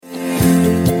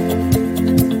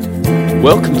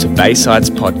Welcome to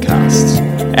Bayside's podcast.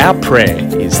 Our prayer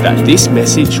is that this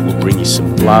message will bring you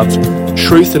some love,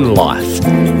 truth and life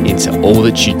into all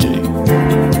that you do. But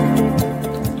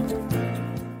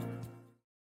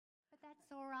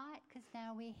that's all right, because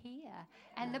now we're here.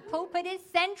 And the pulpit is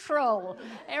central.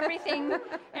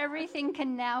 Everything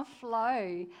can now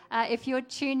flow. If you're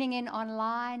tuning in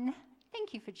online,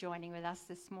 thank you for joining with us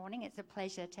this morning. It's a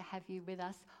pleasure to have you with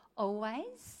us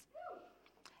always.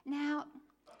 Now,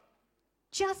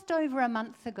 just over a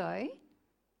month ago,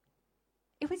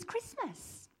 it was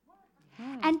Christmas.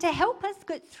 And to help us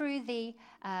get through the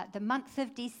month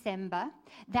of December,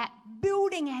 that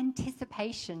building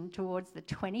anticipation towards the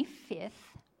 25th,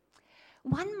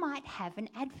 one might have an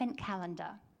advent calendar.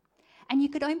 And you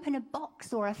could open a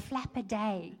box or a flap a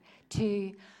day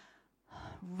to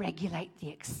regulate the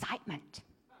excitement.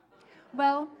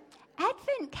 Well,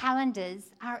 advent calendars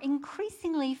are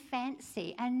increasingly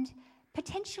fancy and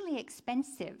potentially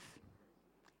expensive.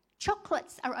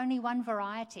 Chocolates are only one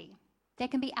variety. There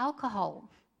can be alcohol.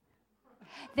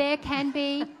 There can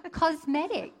be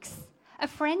cosmetics. A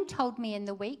friend told me in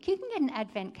the week, you can get an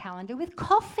advent calendar with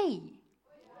coffee.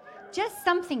 Just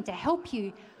something to help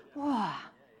you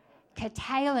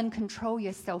curtail and control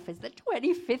yourself as the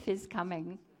 25th is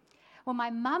coming. Well, my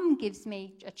mum gives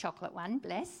me a chocolate one,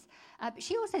 bless. But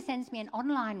she also sends me an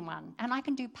online one, and I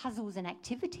can do puzzles and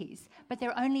activities, but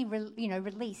they're only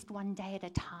released one day at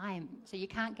a time, so you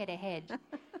can't get ahead.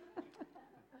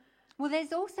 Well,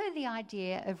 there's also the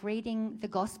idea of reading the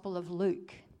Gospel of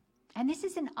Luke, and this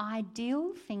is an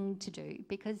ideal thing to do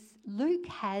because Luke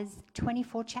has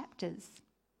 24 chapters.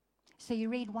 So you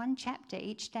read one chapter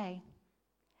each day,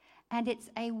 and it's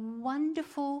a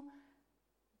wonderful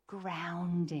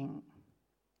grounding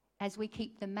as we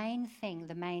keep the main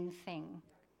thing.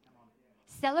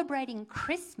 Celebrating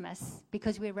Christmas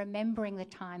because we're remembering the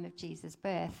time of Jesus'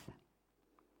 birth.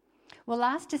 Well,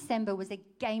 last December was a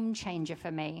game changer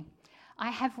for me. I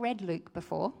have read Luke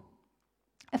before,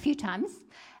 a few times,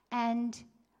 and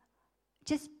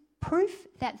just proof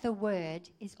that the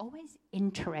word is always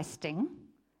interesting.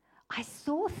 I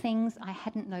saw things I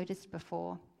hadn't noticed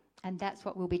before. And that's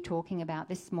what we'll be talking about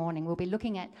this morning. We'll be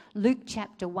looking at Luke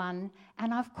chapter 1,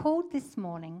 and I've called this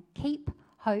morning, Keep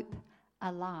Hope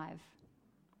Alive.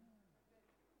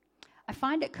 I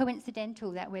find it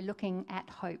coincidental that we're looking at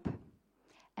hope.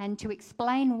 And to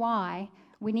explain why,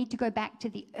 we need to go back to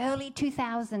the early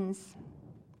 2000s.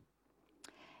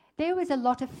 There was a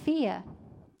lot of fear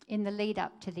in the lead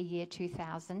up to the year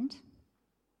 2000.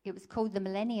 It was called the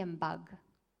Millennium Bug,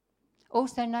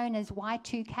 also known as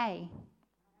Y2K.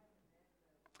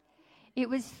 It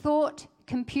was thought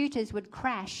computers would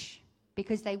crash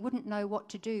because they wouldn't know what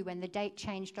to do when the date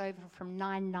changed over from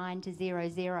 99 to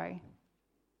 00.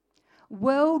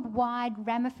 Worldwide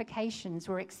ramifications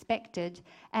were expected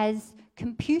as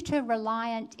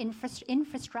computer-reliant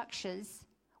infrastructures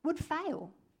would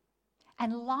fail,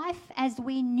 and life as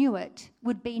we knew it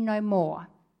would be no more.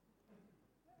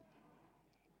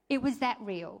 It was that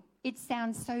real. It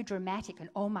sounds so dramatic and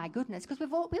oh my goodness, because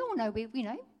we all know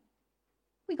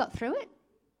we got through it.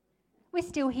 We're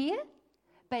still here.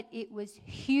 But it was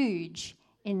huge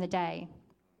in the day.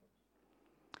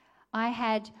 I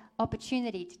had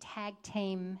opportunity to tag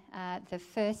team the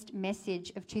first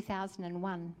message of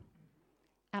 2001.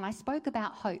 And I spoke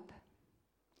about hope.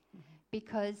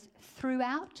 Because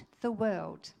throughout the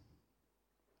world,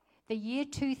 the year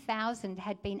 2000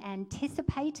 had been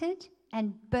anticipated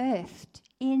and birthed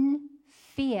in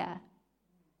fear.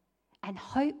 And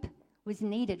hope was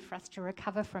needed for us to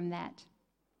recover from that.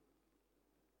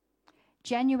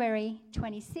 January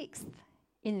 26th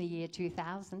in the year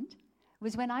 2000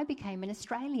 was when I became an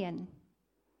Australian.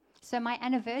 So my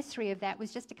anniversary of that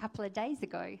was just a couple of days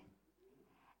ago.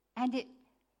 And it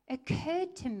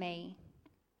occurred to me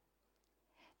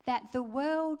that the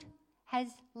world has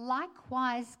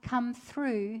likewise come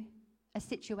through a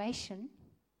situation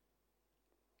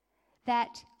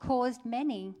that caused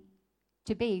many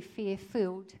to be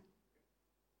fear-filled.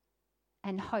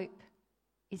 And hope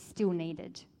is still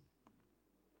needed.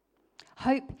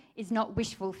 Hope is not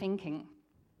wishful thinking.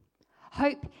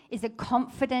 Hope is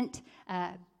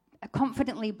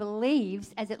confidently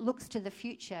believes as it looks to the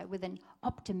future with an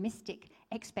optimistic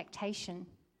expectation.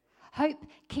 Hope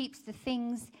keeps the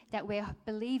things that we're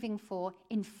believing for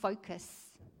in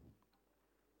focus.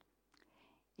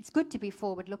 It's good to be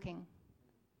forward-looking.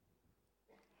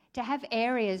 To have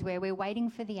areas where we're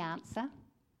waiting for the answer,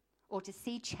 or to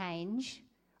see change,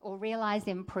 or realise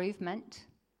improvement.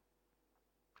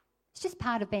 It's just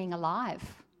part of being alive.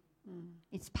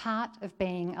 It's part of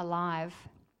being alive.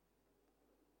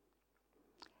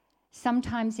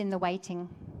 Sometimes in the waiting,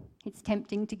 It's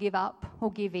tempting to give up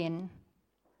or give in.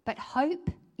 But hope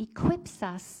equips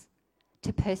us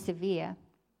to persevere.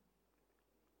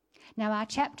 Now, our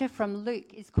chapter from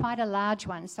Luke is quite a large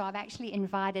one, so I've actually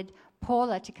invited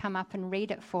Paula to come up and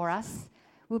read it for us.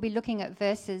 We'll be looking at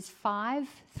verses 5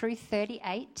 through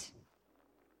 38.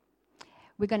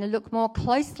 We're going to look more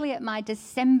closely at my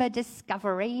December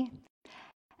discovery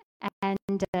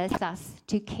and us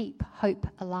to keep hope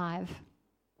alive.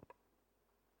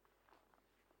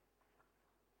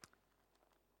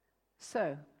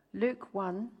 So, Luke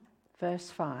 1, verse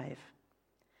 5.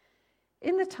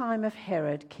 In the time of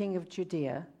Herod, king of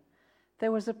Judea,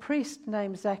 there was a priest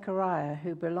named Zechariah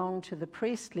who belonged to the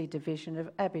priestly division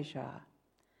of Abijah.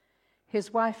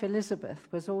 His wife Elizabeth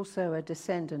was also a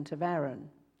descendant of Aaron.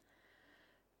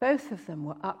 Both of them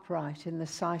were upright in the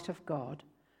sight of God,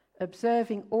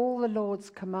 observing all the Lord's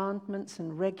commandments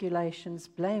and regulations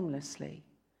blamelessly.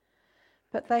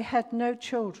 But they had no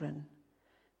children,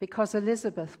 because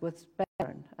Elizabeth was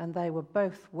barren, and they were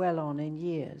both well on in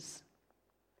years.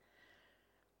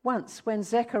 Once, when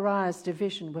Zechariah's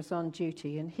division was on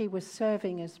duty and he was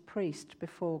serving as priest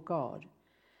before God,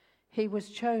 he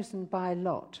was chosen by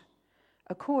lot,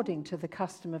 according to the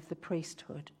custom of the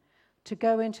priesthood, to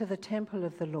go into the temple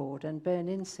of the Lord and burn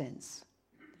incense.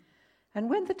 And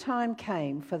when the time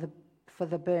came for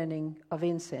the burning of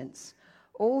incense,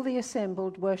 all the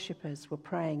assembled worshippers were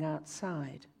praying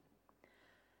outside.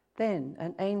 Then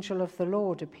an angel of the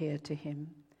Lord appeared to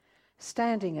him,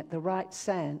 standing at the right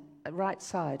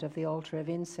side of the altar of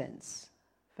incense.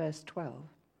 Verse 12.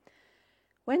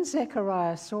 When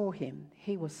Zechariah saw him,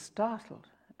 he was startled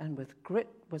and was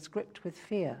gripped with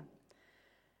fear.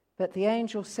 But the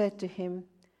angel said to him,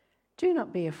 "Do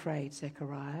not be afraid,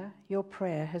 Zechariah. Your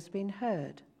prayer has been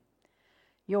heard.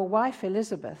 Your wife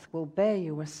Elizabeth will bear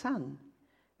you a son,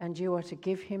 and you are to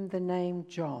give him the name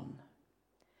John.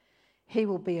 He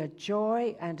will be a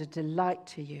joy and a delight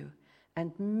to you,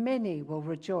 and many will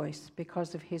rejoice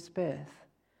because of his birth,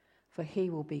 for he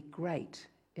will be great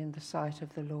in the sight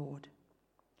of the Lord.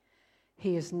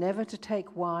 He is never to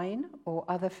take wine or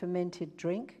other fermented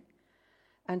drink,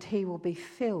 and he will be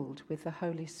filled with the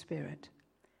Holy Spirit,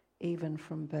 even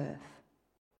from birth.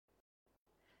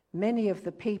 Many of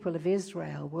the people of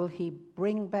Israel will he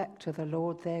bring back to the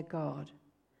Lord their God,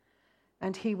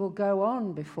 and he will go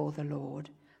on before the Lord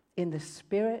in the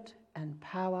spirit and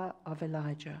power of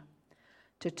Elijah,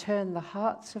 to turn the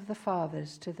hearts of the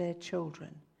fathers to their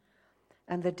children,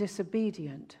 and the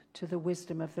disobedient to the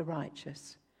wisdom of the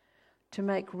righteous, to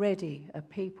make ready a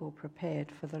people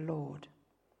prepared for the Lord."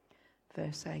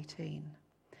 Verse 18.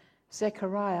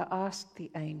 Zechariah asked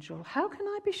the angel, "How can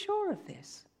I be sure of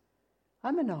this?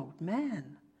 I'm an old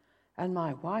man, and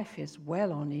my wife is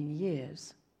well on in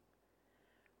years."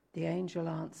 The angel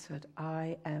answered,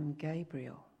 "I am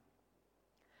Gabriel.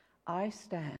 I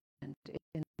stand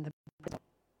in the presence,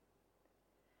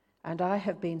 and I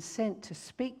have been sent to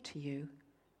speak to you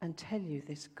and tell you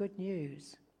this good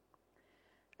news.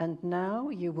 And now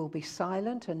you will be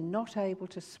silent and not able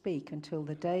to speak until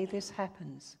the day this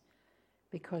happens,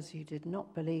 because you did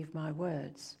not believe my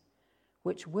words,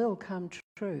 which will come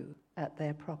true at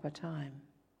their proper time."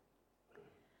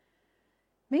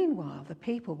 Meanwhile, the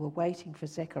people were waiting for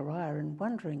Zechariah and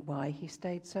wondering why he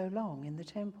stayed so long in the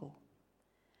temple.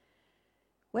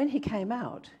 When he came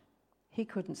out, he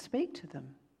couldn't speak to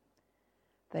them.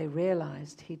 They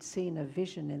realized he'd seen a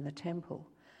vision in the temple,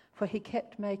 for he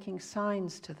kept making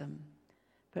signs to them,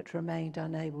 but remained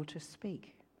unable to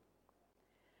speak.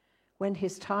 When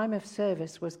his time of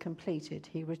service was completed,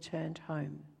 he returned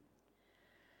home.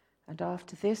 And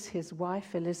after this, his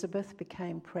wife Elizabeth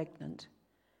became pregnant,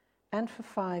 and for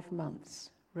 5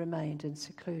 months remained in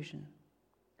seclusion.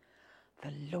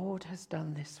 "The Lord has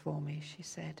done this for me," she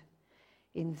said.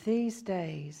 "In these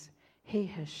days he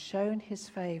has shown his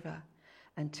favor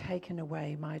and taken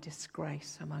away my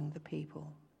disgrace among the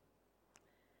people."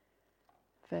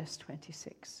 Verse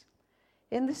 26.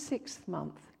 In the 6th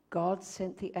month, God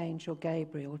sent the angel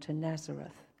Gabriel to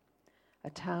Nazareth, a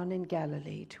town in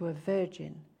Galilee, to a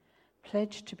virgin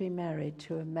pledged to be married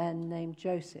to a man named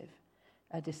Joseph,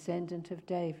 a descendant of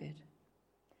David.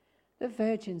 The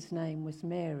virgin's name was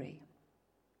Mary.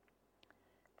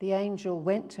 The angel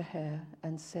went to her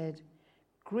and said,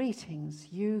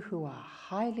 "Greetings, you who are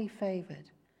highly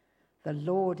favored. The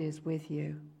Lord is with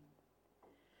you."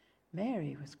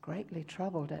 Mary was greatly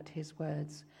troubled at his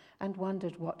words and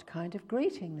wondered what kind of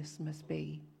greeting this must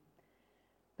be.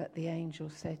 But the angel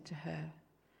said to her,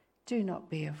 "Do not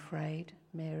be afraid,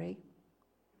 Mary.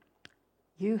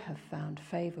 You have found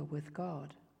favor with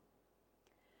God.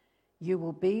 You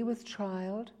will be with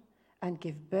child and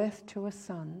give birth to a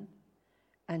son,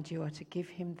 and you are to give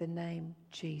him the name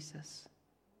Jesus.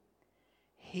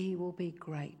 He will be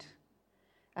great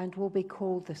and will be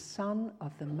called the Son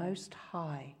of the Most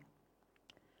High.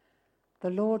 The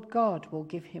Lord God will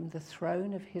give him the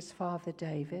throne of his father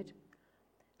David,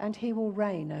 and he will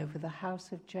reign over the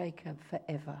house of Jacob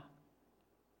forever.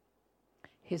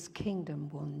 His kingdom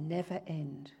will never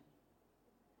end.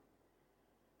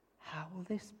 How will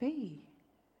this be?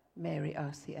 Mary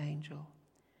asked the angel,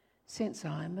 since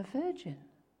I am a virgin.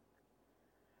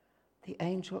 The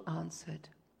angel answered,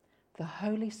 the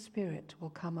Holy Spirit will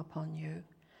come upon you,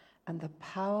 and the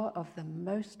power of the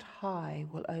Most High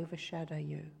will overshadow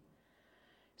you.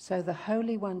 So the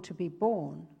Holy One to be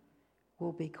born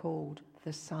will be called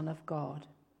the Son of God.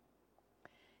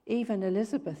 Even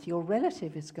Elizabeth, your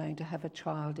relative, is going to have a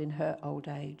child in her old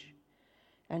age,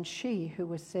 and she who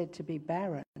was said to be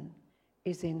barren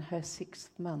is in her 6th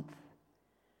month.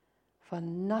 For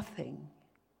nothing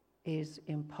is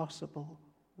impossible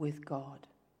with God.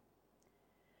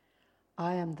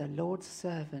 I am the Lord's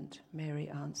servant, Mary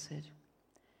answered.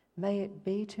 May it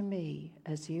be to me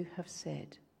as you have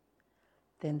said.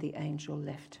 Then the angel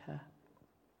left her.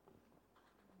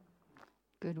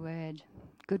 Good word.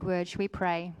 Good word. Shall we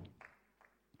pray?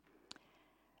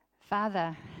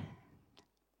 Father,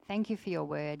 thank you for your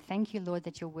word. Thank you, Lord,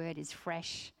 that your word is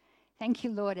fresh. Thank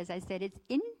you, Lord, as I said, it's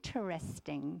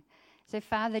interesting. So,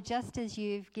 Father, just as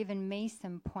you've given me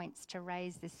some points to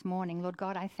raise this morning, Lord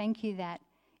God, I thank you that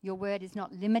your word is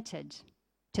not limited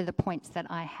to the points that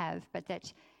I have, but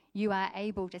that you are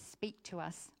able to speak to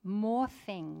us more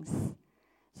things.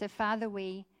 So, Father,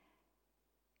 we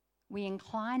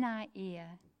incline our ear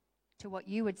to what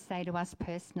you would say to us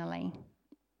personally.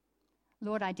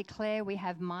 Lord, I declare we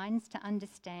have minds to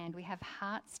understand, we have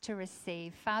hearts to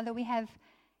receive. Father, we have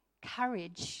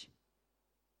courage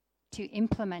to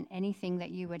implement anything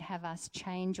that you would have us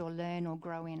change or learn or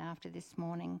grow in after this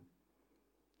morning.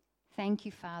 Thank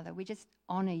you, Father. We just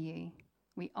honour you.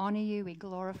 We honour you, we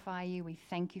glorify you, we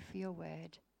thank you for your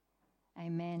word.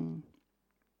 Amen.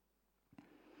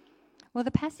 Well,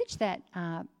 the passage that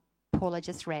Paula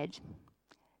just read,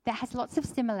 that has lots of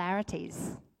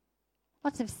similarities,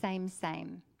 lots of same,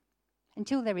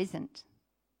 until there isn't.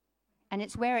 And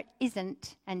it's where it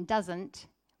isn't and doesn't,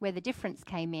 where the difference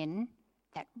came in,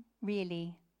 that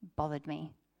really bothered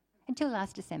me until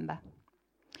last December.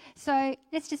 So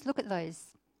let's just look at those.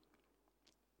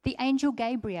 The angel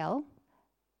Gabriel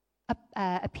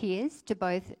appears to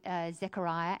both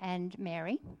Zechariah and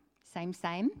Mary.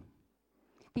 Same.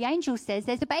 The angel says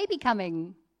there's a baby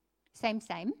coming.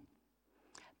 Same.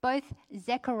 Both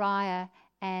Zechariah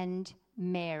and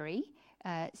Mary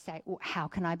say, well, how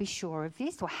can I be sure of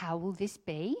this? Or how will this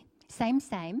be? Same.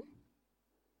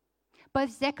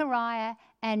 Both Zechariah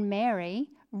and Mary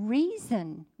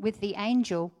reason with the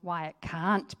angel why it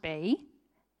can't be.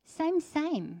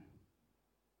 Same.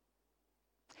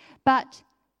 But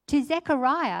to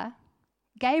Zechariah,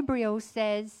 Gabriel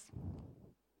says,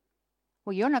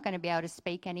 well, you're not going to be able to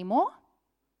speak anymore.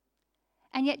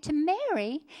 And yet to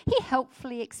Mary, he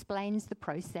helpfully explains the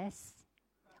process,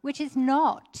 which is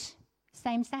not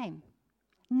same.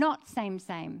 Not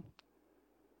same.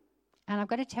 And I've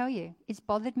got to tell you, it's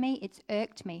bothered me, it's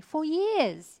irked me for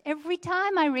years. Every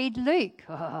time I read Luke,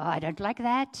 I don't like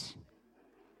that.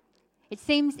 It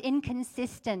seems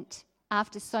inconsistent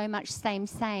after so much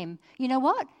same. You know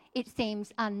what? It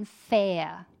seems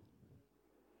unfair.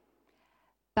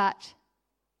 But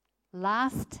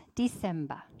last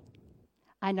December,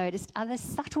 I noticed other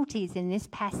subtleties in this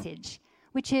passage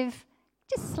which have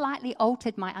just slightly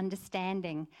altered my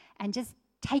understanding and just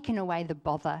taken away the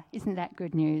bother. Isn't that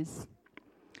good news?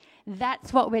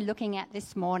 That's what we're looking at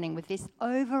this morning with this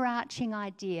overarching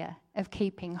idea of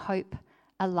keeping hope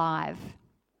alive.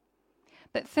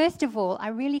 But first of all, I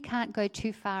really can't go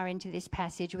too far into this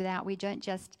passage without we don't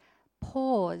just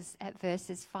pause at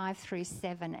verses 5 through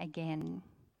 7 again.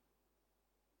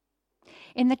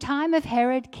 In the time of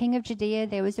Herod, king of Judea,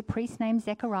 there was a priest named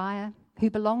Zechariah who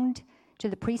belonged to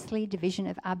the priestly division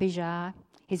of Abijah.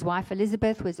 His wife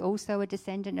Elizabeth was also a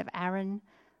descendant of Aaron.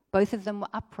 Both of them were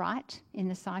upright in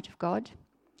the sight of God,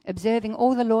 observing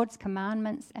all the Lord's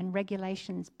commandments and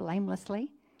regulations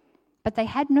blamelessly. But they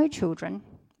had no children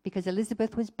because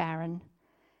Elizabeth was barren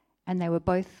and they were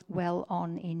both well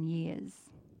on in years.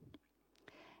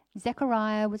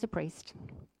 Zechariah was a priest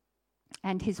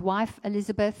and his wife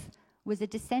Elizabeth was a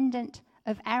descendant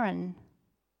of Aaron.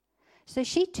 So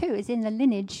she too is in the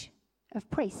lineage of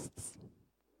priests.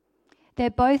 They're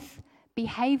both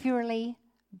behaviourally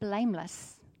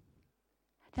blameless.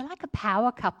 They're like a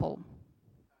power couple.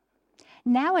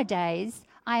 Nowadays,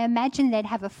 I imagine they'd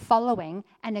have a following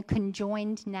and a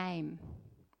conjoined name.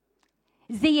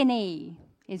 Z and E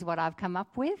is what I've come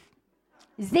up with.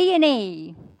 Z and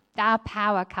E, our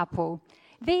power couple.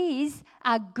 These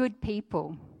are good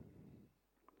people,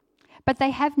 but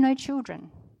they have no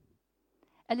children.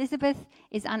 Elizabeth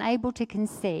is unable to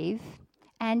conceive,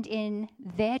 and in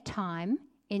their time,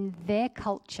 in their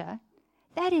culture,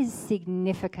 that is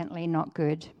significantly not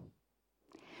good.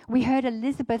 We heard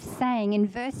Elizabeth saying in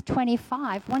verse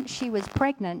 25, once she was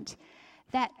pregnant,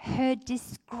 that her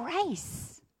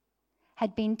disgrace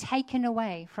had been taken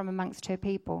away from amongst her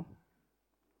people.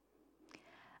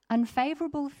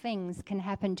 Unfavourable things can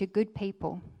happen to good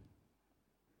people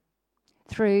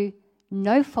through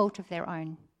no fault of their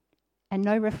own and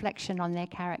no reflection on their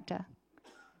character.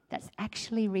 That's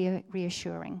actually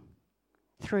reassuring.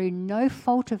 Through no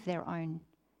fault of their own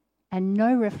and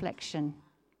no reflection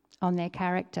on their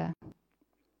character.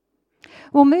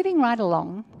 Well, moving right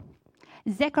along,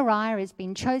 Zechariah has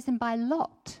been chosen by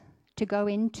Lot to go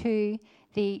into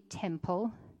the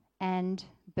temple and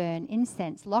burn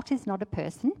incense. Lot is not a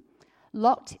person.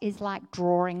 Lot is like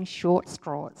drawing short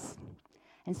straws.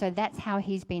 And so that's how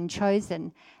he's been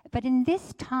chosen. But in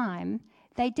this time,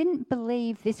 they didn't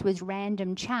believe this was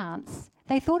random chance.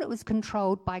 They thought it was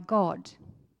controlled by God.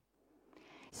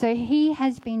 So he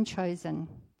has been chosen.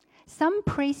 Some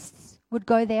priests would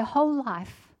go their whole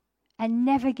life and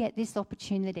never get this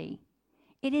opportunity.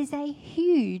 It is a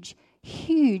huge,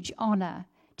 huge honour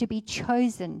to be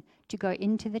chosen to go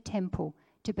into the temple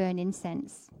to burn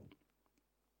incense.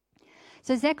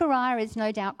 So Zechariah is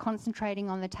no doubt concentrating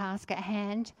on the task at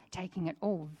hand, taking it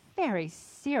all very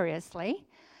seriously,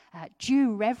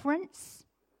 due reverence,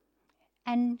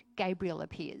 and Gabriel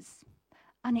appears.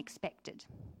 Unexpected.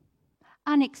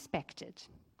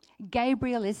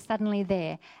 Gabriel is suddenly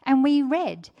there. And we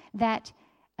read that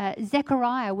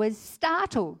Zechariah was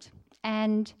startled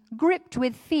and gripped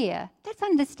with fear. That's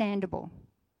understandable.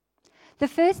 The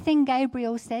first thing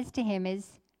Gabriel says to him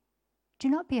is, "Do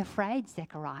not be afraid,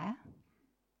 Zechariah."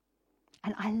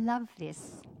 And I love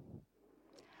this.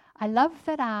 I love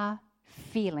that our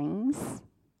feelings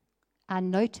are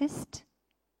noticed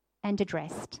and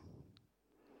addressed.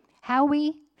 How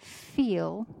we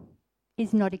feel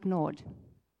is not ignored.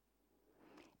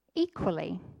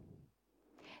 Equally,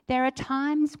 there are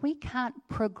times we can't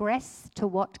progress to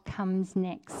what comes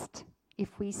next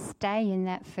if we stay in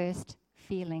that first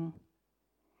feeling.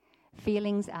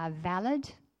 Feelings are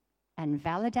valid and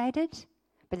validated,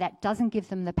 but that doesn't give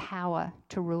them the power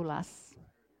to rule us.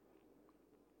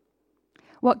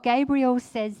 What Gabriel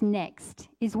says next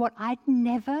is what I'd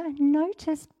never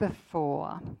noticed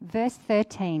before. Verse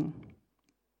 13.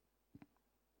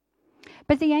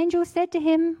 But the angel said to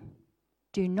him,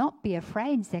 "Do not be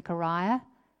afraid, Zechariah.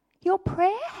 Your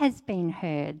prayer has been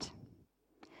heard.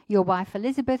 Your wife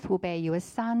Elizabeth will bear you a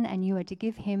son, and you are to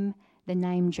give him the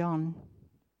name John."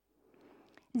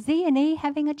 Z and E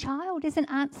having a child is an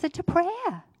answer to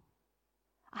prayer.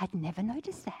 I'd never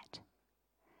noticed that.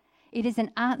 It is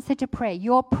an answer to prayer.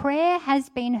 Your prayer has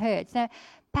been heard. So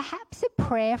perhaps a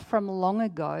prayer from long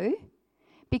ago,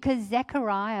 because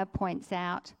Zechariah points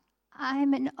out,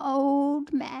 I'm an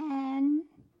old man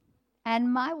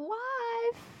and my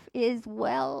wife is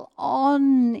well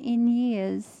on in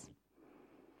years.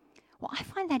 Well, I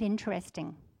find that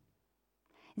interesting.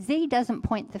 Z doesn't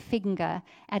point the finger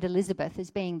at Elizabeth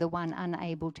as being the one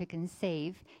unable to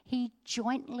conceive. He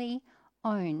jointly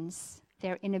owns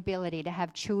their inability to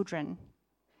have children.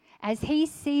 As he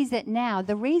sees it now,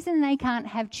 the reason they can't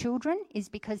have children is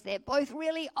because they're both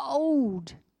really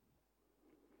old.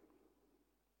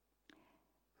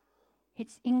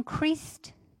 It's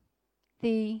increased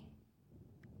the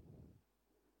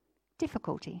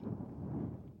difficulty.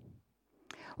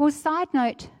 Well, side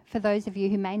note for those of you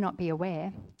who may not be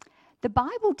aware, the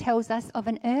Bible tells us of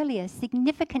an earlier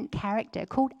significant character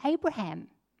called Abraham,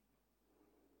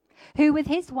 who with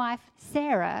his wife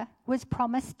Sarah was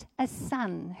promised a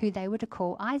son who they were to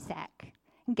call Isaac.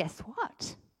 And guess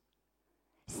what?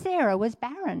 Sarah was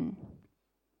barren.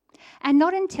 And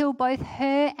not until both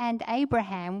her and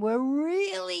Abraham were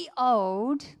really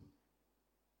old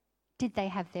did they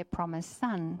have their promised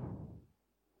son.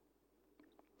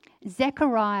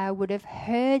 Zechariah would have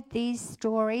heard these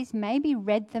stories, maybe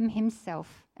read them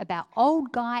himself, about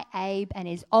old guy Abe and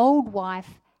his old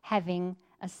wife having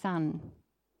a son.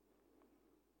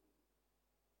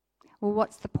 Well,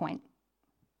 what's the point?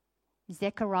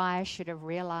 Zechariah should have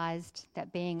realised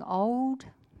that being old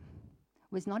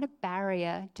was not a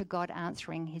barrier to God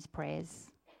answering his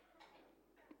prayers.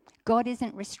 God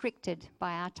isn't restricted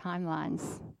by our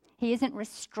timelines. He isn't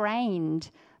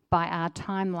restrained by our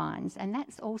timelines, and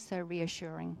that's also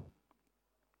reassuring.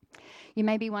 You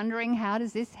may be wondering, how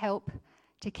does this help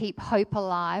to keep hope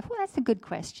alive? Well, that's a good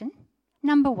question.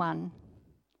 Number one,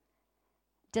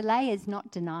 delay is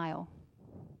not denial.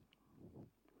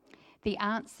 The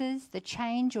answers, the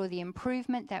change or the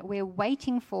improvement that we're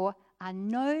waiting for are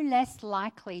no less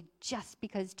likely just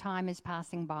because time is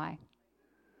passing by,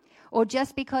 or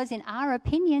just because in our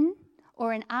opinion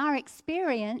or in our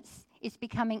experience it's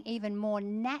becoming even more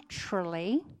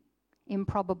naturally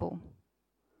improbable.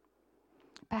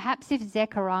 Perhaps if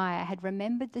Zechariah had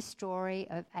remembered the story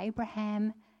of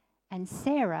Abraham and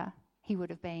Sarah, he would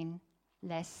have been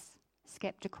less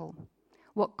skeptical.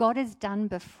 What God has done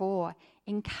before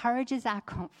encourages our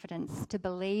confidence to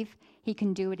believe he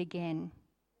can do it again.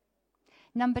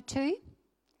 Number two,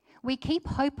 we keep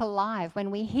hope alive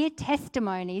when we hear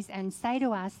testimonies and say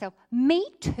to ourselves, me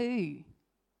too,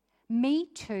 me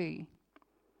too.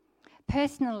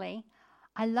 Personally,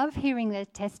 I love hearing the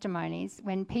testimonies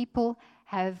when people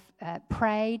have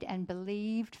prayed and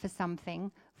believed for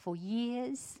something for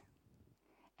years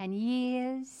and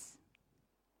years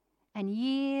and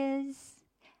years,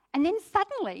 and then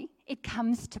suddenly it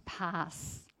comes to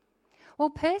pass. Well,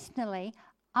 personally,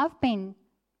 I've been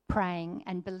praying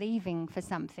and believing for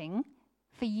something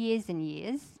for years and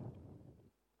years,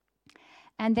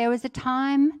 and there was a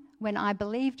time when I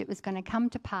believed it was going to come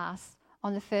to pass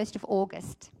on the 1st of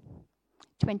August,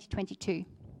 2022.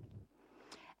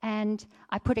 And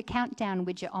I put a countdown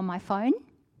widget on my phone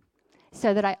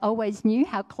so that I always knew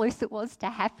how close it was to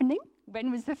happening.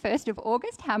 When was the 1st of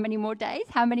August? How many more days?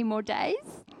 How many more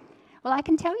days? Well, I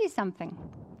can tell you something.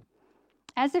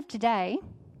 As of today,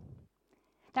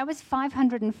 that was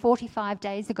 545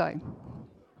 days ago.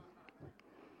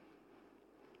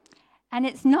 And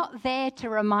it's not there to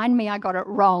remind me I got it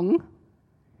wrong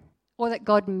or that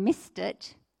God missed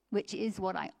it, which is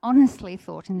what I honestly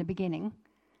thought in the beginning.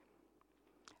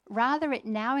 Rather, it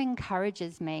now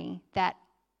encourages me that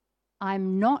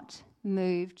I'm not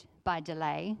moved by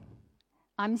delay.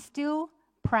 I'm still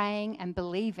praying and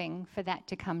believing for that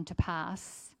to come to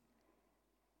pass.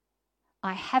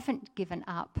 I haven't given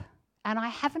up, and I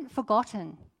haven't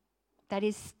forgotten. That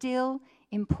is still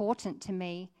important to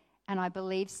me, and I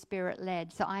believe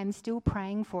Spirit-led. So I am still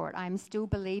praying for it. I am still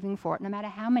believing for it, no matter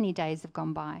how many days have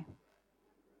gone by.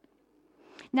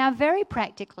 Now, very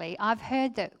practically, I've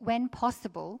heard that when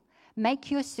possible, make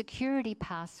your security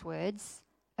passwords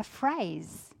a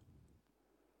phrase.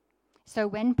 So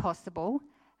when possible,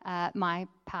 my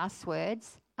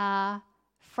passwords are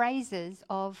phrases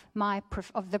of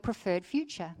the preferred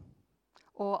future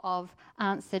or of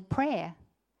answered prayer.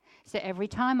 So every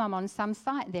time I'm on some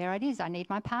site, there it is, I need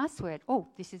my password. Oh,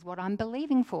 this is what I'm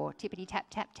believing for. Tippity tap,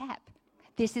 tap, tap.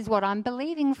 This is what I'm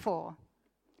believing for.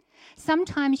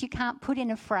 Sometimes you can't put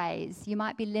in a phrase. You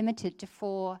might be limited to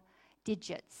 4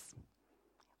 digits.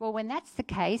 Well, when that's the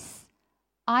case,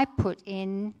 I put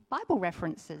in Bible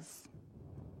references.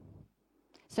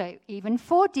 So even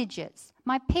 4 digits.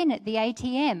 My PIN at the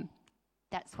ATM,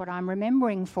 that's what I'm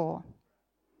remembering for.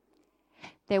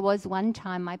 There was one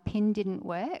time my PIN didn't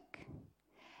work,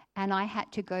 and I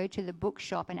had to go to the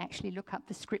bookshop and actually look up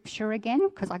the scripture again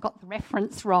because I got the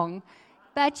reference wrong.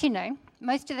 But,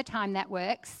 most of the time that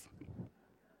works.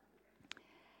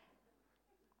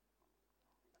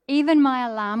 Even my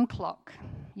alarm clock,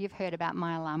 you've heard about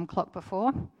my alarm clock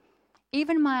before.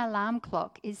 Even my alarm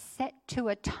clock is set to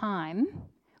a time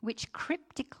which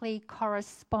cryptically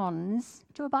corresponds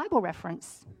to a Bible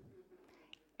reference.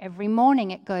 Every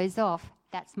morning it goes off.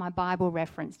 That's my Bible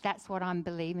reference. That's what I'm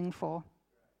believing for.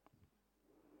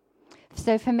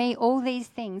 So for me, all these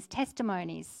things,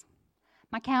 testimonies,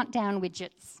 my countdown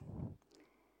widgets,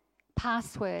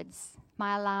 passwords,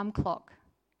 my alarm clock,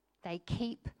 they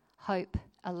keep hope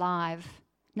alive.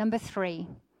 Number 3,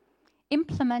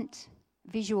 implement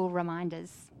visual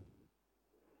reminders.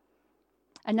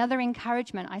 Another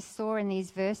encouragement I saw in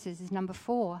these verses is number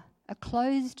 4. A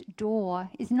closed door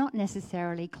is not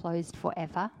necessarily closed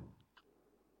forever.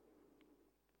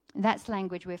 That's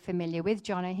language we're familiar with.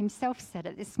 Jono himself said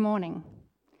it this morning.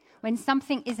 When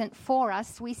something isn't for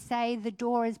us, we say the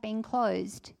door has been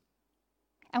closed.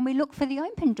 And we look for the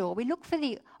open door. We look for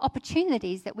the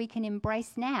opportunities that we can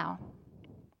embrace now.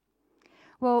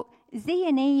 Well,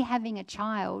 Z&E having a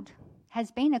child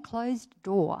has been a closed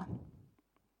door.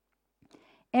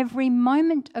 Every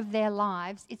moment of their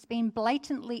lives, it's been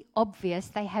blatantly obvious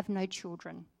they have no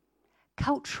children.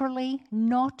 Culturally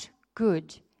not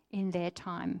good in their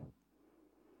time.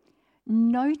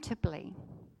 Notably,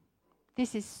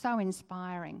 this is so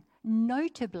inspiring,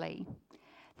 notably,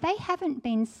 they haven't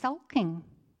been sulking.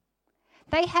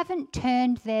 They haven't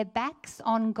turned their backs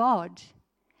on God.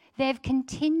 They've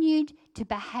continued to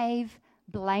behave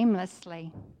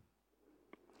blamelessly.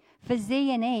 For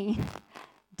Z&E,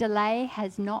 delay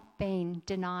has not been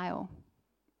denial.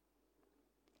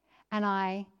 And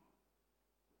I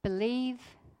believe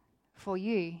for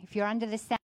you, if you're under the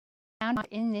sound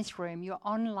in this room, you're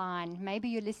online, maybe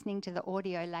you're listening to the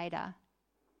audio later,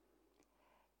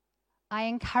 I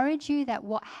encourage you that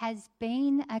what has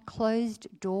been a closed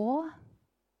door,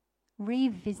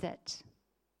 revisit.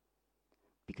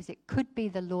 Because it could be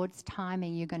the Lord's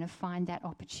timing, you're going to find that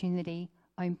opportunity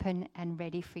open and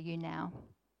ready for you now.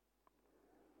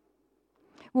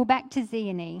 Well, back to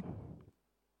Z&E.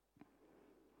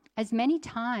 As many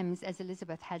times as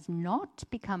Elizabeth has not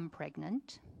become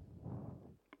pregnant,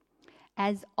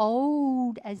 as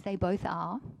old as they both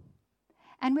are,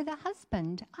 and with a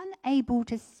husband unable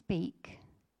to speak,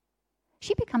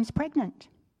 she becomes pregnant.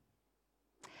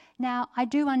 Now, I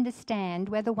do understand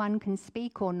whether one can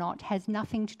speak or not has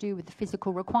nothing to do with the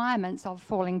physical requirements of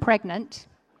falling pregnant.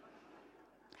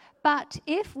 But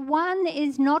if one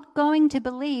is not going to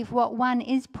believe what one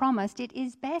is promised, it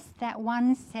is best that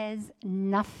one says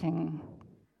nothing.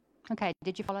 Okay,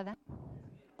 did you follow that?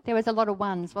 There was a lot of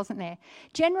ones, wasn't there?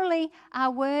 Generally, our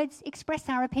words express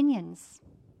our opinions.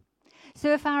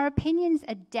 So if our opinions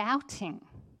are doubting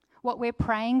what we're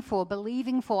praying for,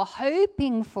 believing for,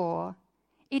 hoping for,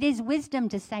 it is wisdom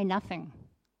to say nothing.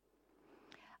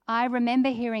 I remember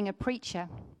hearing a preacher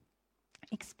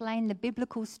explain the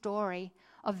biblical story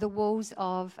of the walls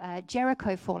of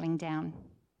Jericho falling down.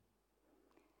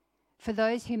 For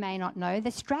those who may not know,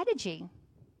 the strategy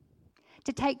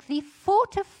to take the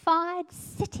fortified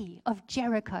city of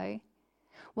Jericho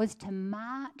was to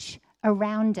march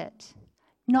around it,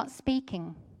 not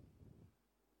speaking.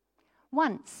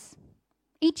 Once,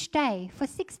 each day, for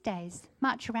 6 days,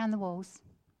 march around the walls.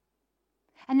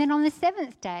 And then on the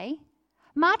 7th day,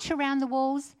 march around the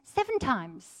walls 7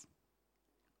 times.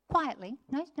 Quietly,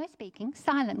 no speaking,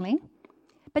 silently.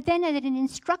 But then at an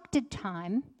instructed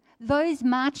time, those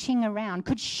marching around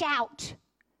could shout,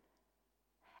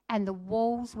 and the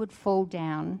walls would fall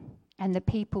down and the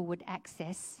people would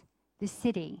access the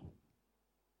city.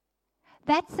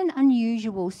 That's an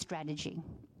unusual strategy.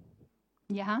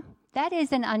 Yeah, that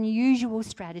is an unusual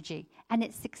strategy, and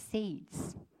it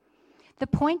succeeds. The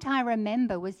point I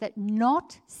remember was that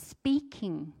not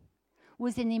speaking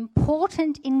was an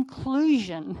important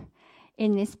inclusion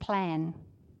in this plan.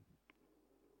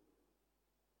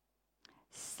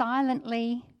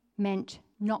 Silently meant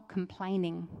not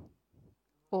complaining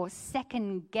or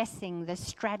second-guessing the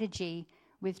strategy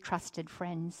with trusted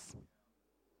friends.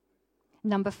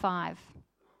 Number 5,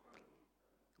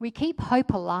 we keep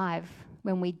hope alive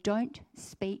when we don't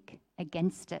speak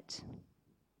against it.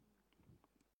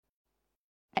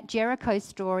 That Jericho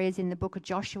story is in the book of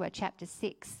Joshua, chapter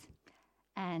 6.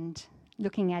 And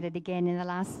looking at it again in the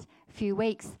last few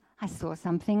weeks, I saw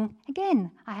something again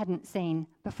I hadn't seen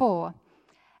before.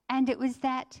 And it was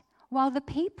that while the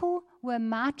people were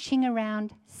marching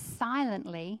around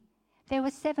silently, there were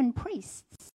 7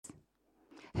 priests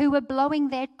who were blowing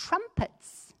their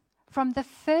trumpets from the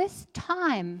first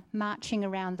time marching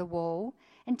around the wall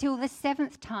until the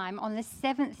 7th time on the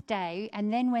 7th day,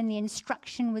 and then when the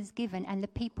instruction was given and the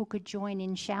people could join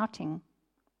in shouting.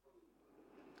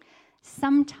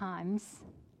 Sometimes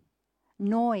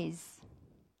noise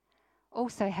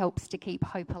also helps to keep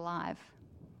hope alive.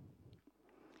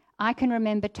 I can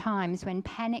remember times when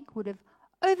panic would have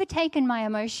overtaken my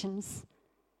emotions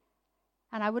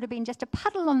and I would have been just a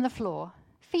puddle on the floor,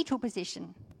 fetal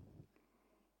position.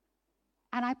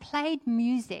 And I played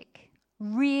music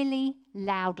really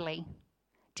loudly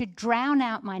to drown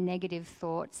out my negative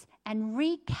thoughts and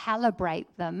recalibrate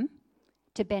them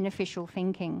to beneficial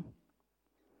thinking.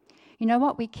 You know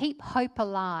what? We keep hope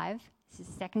alive. This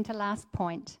is second to last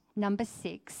point. Number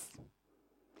 6.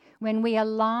 When we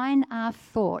align our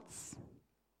thoughts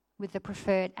with the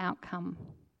preferred outcome.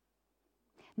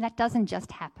 And that doesn't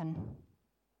just happen.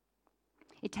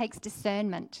 It takes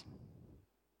discernment.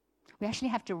 We actually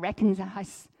have to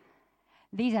recognize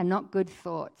these are not good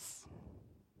thoughts.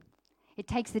 It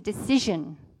takes a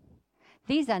decision.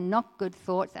 These are not good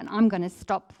thoughts and I'm going to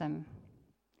stop them.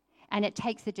 And it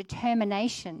takes a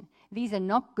determination. These are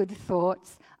not good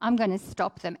thoughts. I'm going to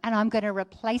stop them and I'm going to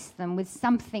replace them with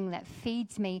something that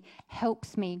feeds me,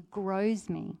 helps me, grows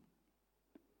me.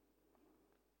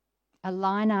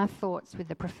 Align our thoughts with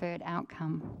the preferred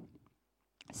outcome.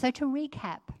 So to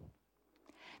recap,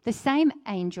 the same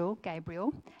angel,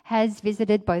 Gabriel, has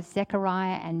visited both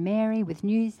Zechariah and Mary with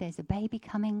news there's a baby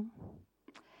coming.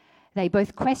 They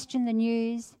both question the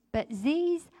news, but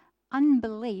Z's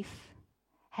unbelief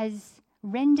has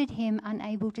rendered him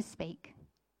unable to speak,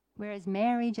 whereas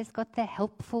Mary just got the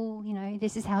helpful,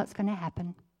 this is how it's going to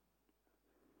happen.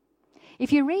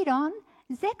 If you read on,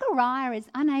 Zechariah is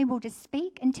unable to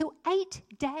speak until 8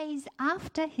 days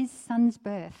after his son's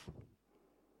birth.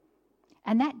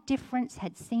 And that difference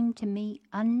had seemed to me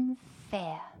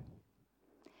unfair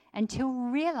until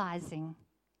realizing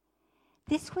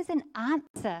this was an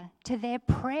answer to their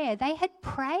prayer. They had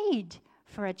prayed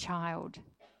for a child.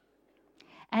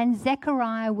 And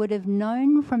Zechariah would have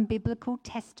known from biblical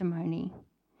testimony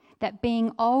that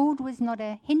being old was not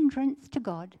a hindrance to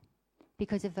God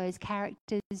because of those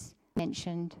characters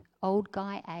mentioned, old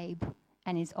guy Abe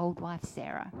and his old wife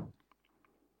Sarah.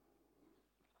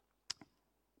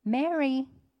 Mary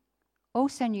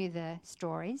also knew the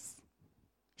stories.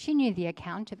 She knew the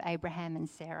account of Abraham and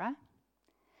Sarah.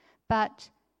 But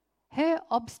her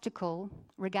obstacle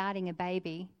regarding a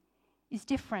baby is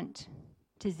different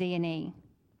to Z and E.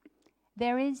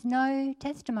 There is no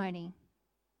testimony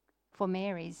for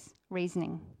Mary's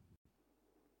reasoning.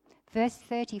 Verse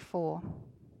 34.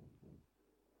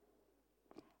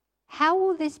 How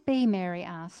will this be, Mary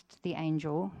asked the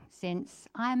angel, since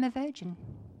I am a virgin?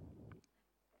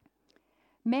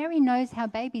 Mary knows how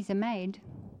babies are made.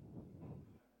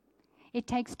 It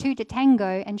takes two to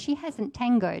tango, and she hasn't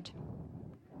tangoed.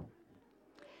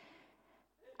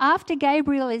 After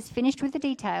Gabriel is finished with the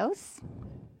details,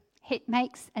 it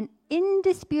makes an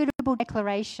indisputable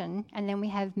declaration, and then we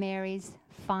have Mary's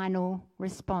final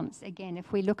response. Again,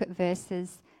 if we look at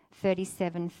verses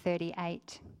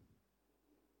 37-38.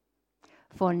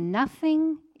 For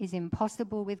nothing is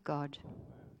impossible with God.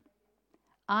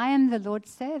 I am the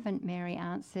Lord's servant, Mary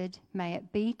answered. May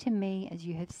it be to me as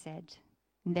you have said.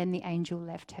 And then the angel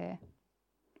left her.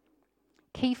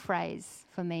 Key phrase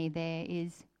for me there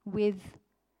is with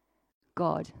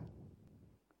God.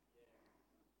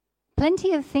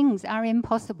 Plenty of things are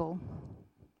impossible,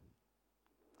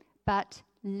 but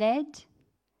led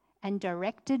and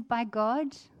directed by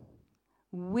God,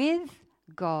 with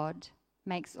God,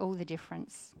 makes all the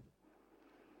difference.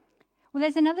 Well,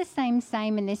 there's another same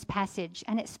in this passage,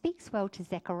 and it speaks well to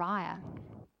Zechariah.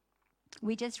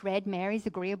 We just read Mary's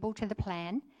agreeable to the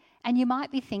plan, and you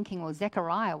might be thinking, well,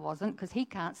 Zechariah wasn't because he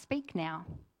can't speak now.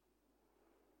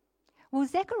 Well,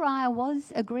 Zechariah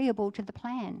was agreeable to the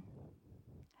plan.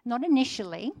 Not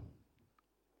initially,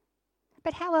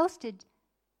 but how else did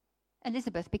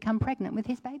Elizabeth become pregnant with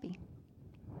his baby?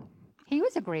 He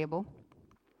was agreeable.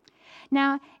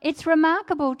 Now, it's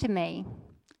remarkable to me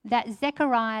that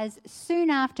Zechariah's soon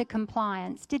after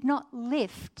compliance did not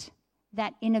lift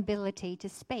that inability to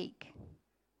speak.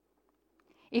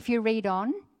 If you read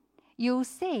on, you'll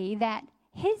see that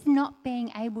his not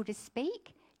being able to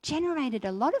speak generated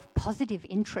a lot of positive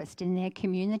interest in their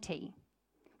community,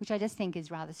 which I just think is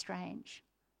rather strange.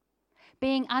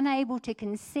 Being unable to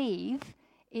conceive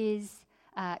is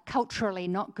culturally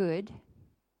not good,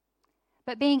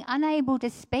 but being unable to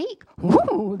speak,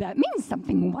 ooh, that means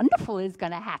something wonderful is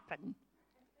going to happen.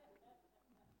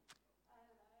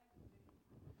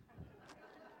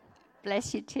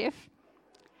 Bless you, Tiff.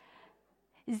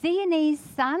 Zion's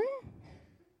son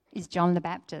is John the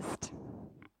Baptist.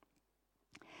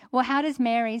 Well, how does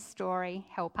Mary's story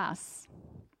help us?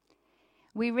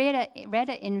 We read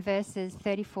it in verses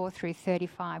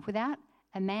 34-35. Without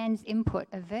a man's input,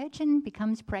 a virgin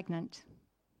becomes pregnant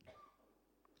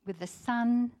with the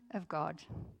Son of God,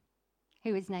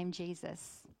 who is named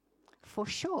Jesus. For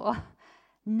sure,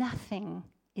 nothing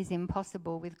is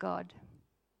impossible with God.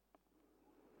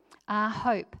 Our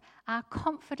hope, our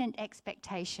confident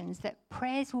expectations that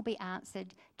prayers will be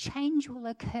answered, change will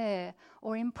occur,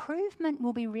 or improvement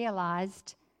will be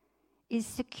realised is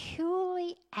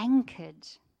securely anchored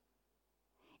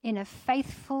in a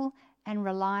faithful and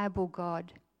reliable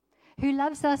God who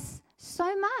loves us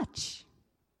so much.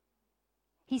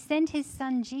 He sent his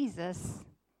son Jesus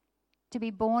to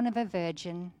be born of a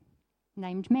virgin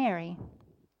named Mary.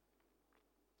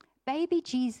 Baby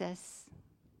Jesus,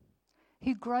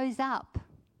 who grows up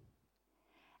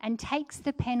and takes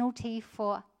the penalty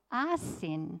for our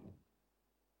sin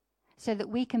so that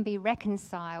we can be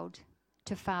reconciled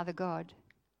to Father God.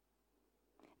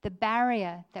 The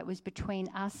barrier that was between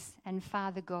us and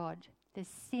Father God, the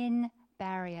sin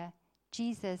barrier,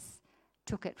 Jesus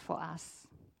took it for us.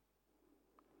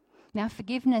 Now,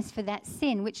 forgiveness for that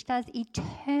sin, which does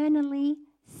eternally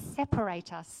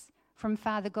separate us from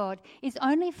Father God, is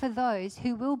only for those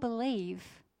who will believe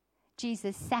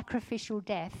Jesus' sacrificial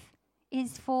death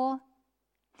is for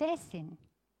their sin.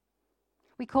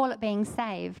 We call it being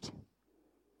saved.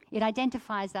 It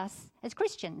identifies us as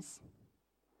Christians.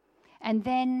 And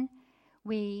then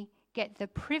we get the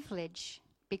privilege,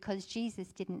 because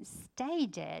Jesus didn't stay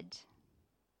dead,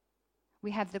 we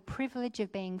have the privilege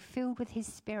of being filled with his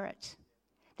Spirit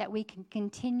that we can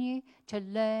continue to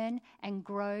learn and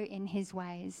grow in his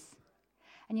ways.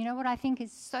 And you know what I think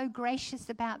is so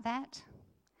gracious about that?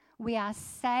 We are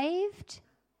saved,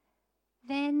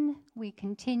 then we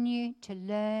continue to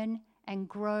learn and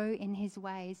grow in his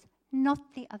ways, not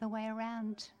the other way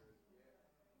around.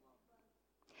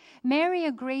 Mary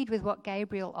agreed with what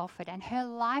Gabriel offered, and her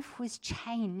life was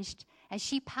changed as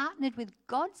she partnered with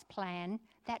God's plan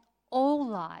that all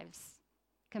lives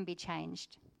can be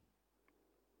changed.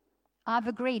 I've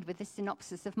agreed with the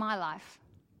synopsis of my life.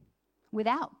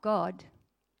 Without God,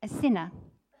 a sinner,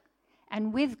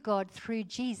 and with God through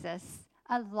Jesus,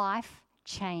 a life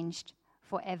changed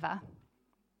forever.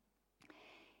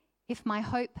 If my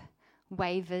hope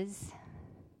wavers,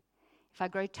 if I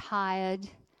grow tired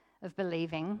of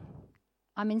believing,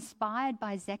 I'm inspired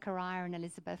by Zechariah and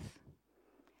Elizabeth,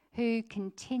 who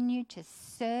continue to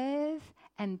serve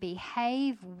and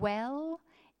behave well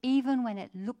even when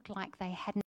it looked like they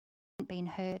hadn't been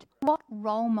heard. What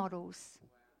role models?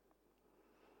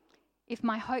 If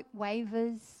my hope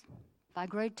wavers, if I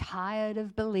grow tired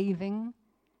of believing,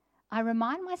 I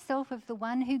remind myself of the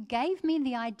one who gave me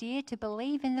the idea to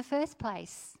believe in the first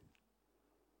place.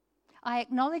 I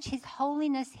acknowledge his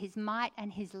holiness, his might,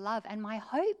 and his love, and my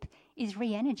hope is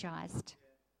re-energized.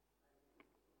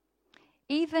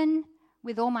 Even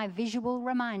with all my visual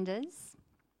reminders,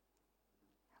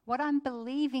 what I'm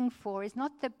believing for is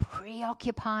not the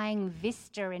preoccupying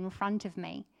vista in front of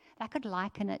me. I could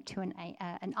liken it to an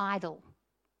idol.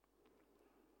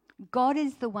 God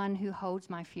is the one who holds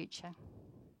my future.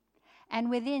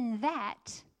 And within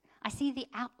that, I see the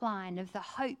outline of the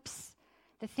hopes,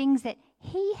 the things that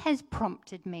he has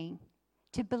prompted me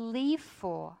to believe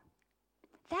for.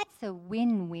 That's a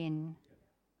win-win.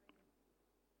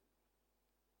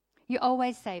 You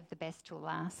always save the best till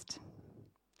last.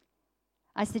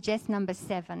 I suggest number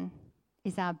 7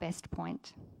 is our best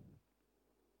point.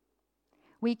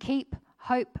 We keep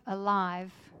hope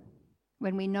alive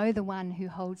when we know the one who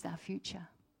holds our future.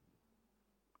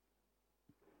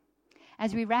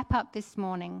 As we wrap up this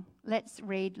morning, let's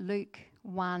read Luke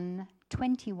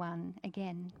 1:21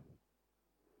 again.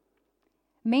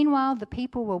 Meanwhile, the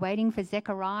people were waiting for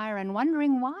Zechariah and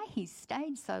wondering why he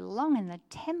stayed so long in the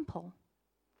temple.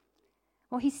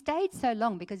 Well, he stayed so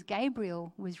long because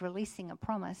Gabriel was releasing a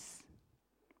promise.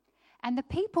 And the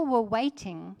people were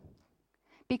waiting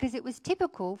because it was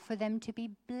typical for them to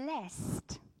be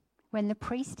blessed when the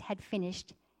priest had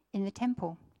finished in the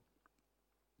temple.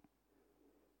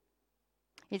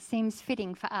 It seems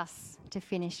fitting for us to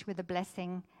finish with a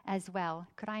blessing as well.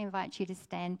 Could I invite you to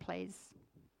stand, please?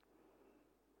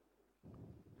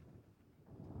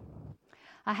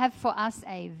 I have for us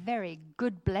a very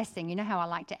good blessing. You know how I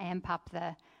like to amp up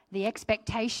the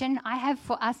expectation? I have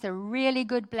for us a really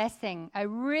good blessing.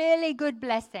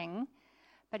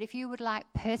 But if you would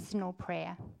like personal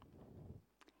prayer,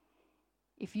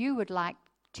 if you would like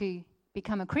to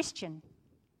become a Christian,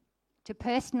 to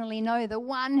personally know the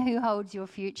one who holds your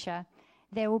future,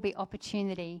 there will be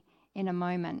opportunity in a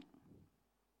moment.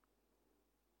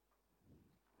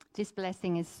 This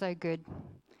blessing is so good.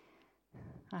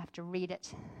 I have to read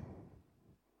it.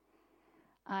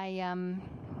 I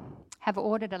have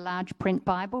ordered a large print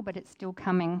Bible, but it's still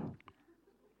coming.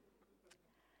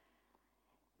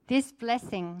 This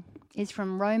blessing is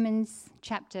from Romans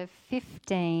chapter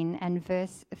 15 and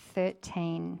verse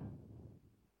 13.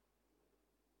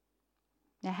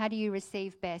 Now, how do you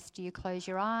receive best? Do you close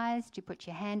your eyes? Do you put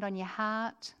your hand on your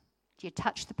heart? Do you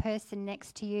touch the person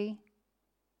next to you?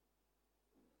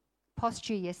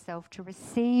 Posture yourself to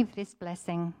receive this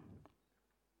blessing.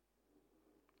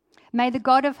 May the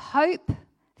God of hope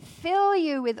fill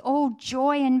you with all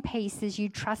joy and peace as you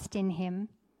trust in him,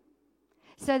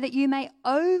 so that you may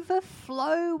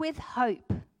overflow with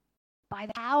hope by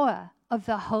the power of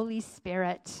the Holy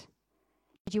Spirit.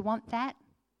 Did you want that?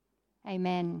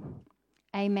 Amen.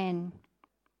 Amen.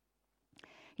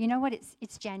 You know what?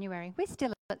 It's January. We're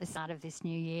still at the start of this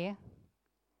new year.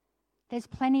 There's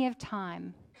plenty of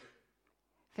time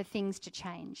for things to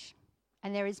change.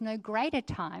 And there is no greater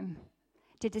time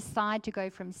to decide to go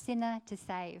from sinner to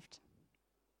saved,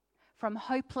 from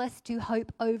hopeless to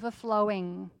hope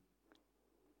overflowing.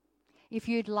 If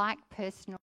you'd like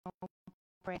personal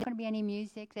prayer, there's not going to be any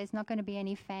music, there's not going to be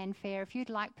any fanfare. If you'd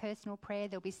like personal prayer,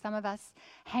 there'll be some of us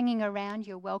hanging around.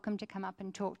 You're welcome to come up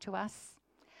and talk to us.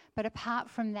 But apart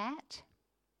from that,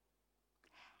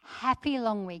 happy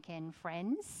long weekend,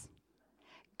 friends.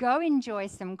 Go enjoy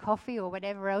some coffee or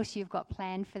whatever else you've got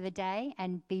planned for the day,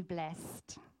 and be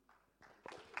blessed.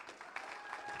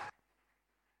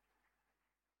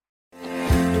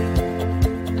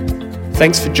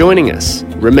 Thanks for joining us.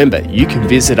 Remember, you can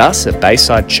visit us at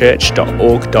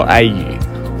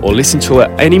baysidechurch.org.au or listen to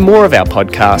any more of our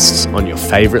podcasts on your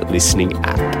favourite listening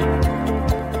app.